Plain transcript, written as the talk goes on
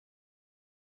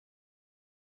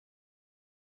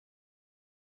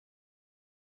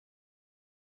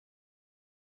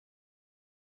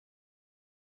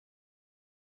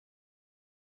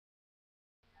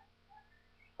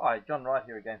Hi, John Wright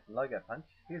here again from Logo Punch.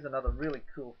 Here's another really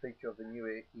cool feature of the new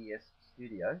ES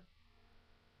Studio.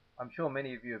 I'm sure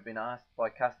many of you have been asked by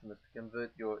customers to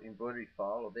convert your embroidery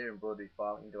file or their embroidery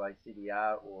file into a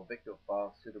CDR or vector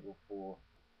file suitable for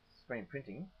screen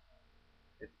printing.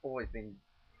 It's always been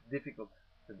difficult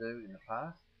to do in the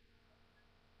past.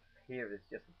 Here it's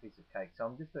just a piece of cake. So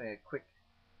I'm just doing a quick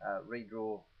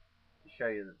redraw to show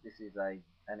you that this is an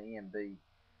EMB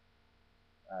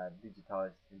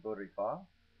digitized embroidery file.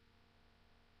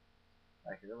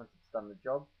 Okay, then once it's done the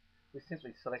job, we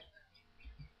simply select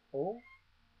all,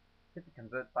 hit the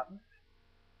convert button.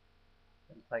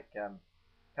 It'll take a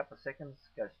couple of seconds,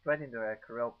 go straight into our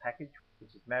Corel package,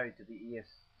 which is married to the ES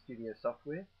Studio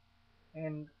software,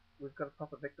 and we've got a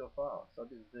proper vector file. So I'll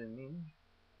just zoom in,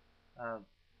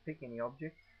 pick any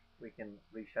object, we can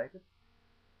reshape it,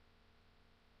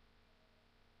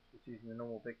 just using the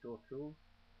normal vector tools,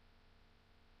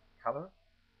 color it,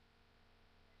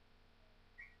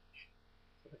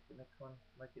 select the next one,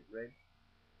 make it red,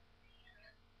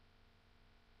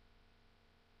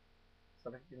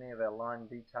 select any of our line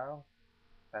detail.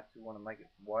 Perhaps we want to make it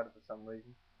wider for some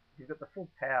reason. You've got the full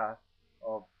power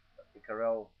of the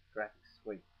Corel graphics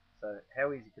suite. So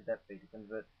how easy could that be to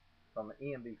convert from an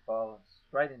EMB file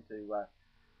straight into a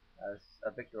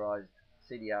vectorized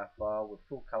CDR file with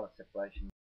full color separation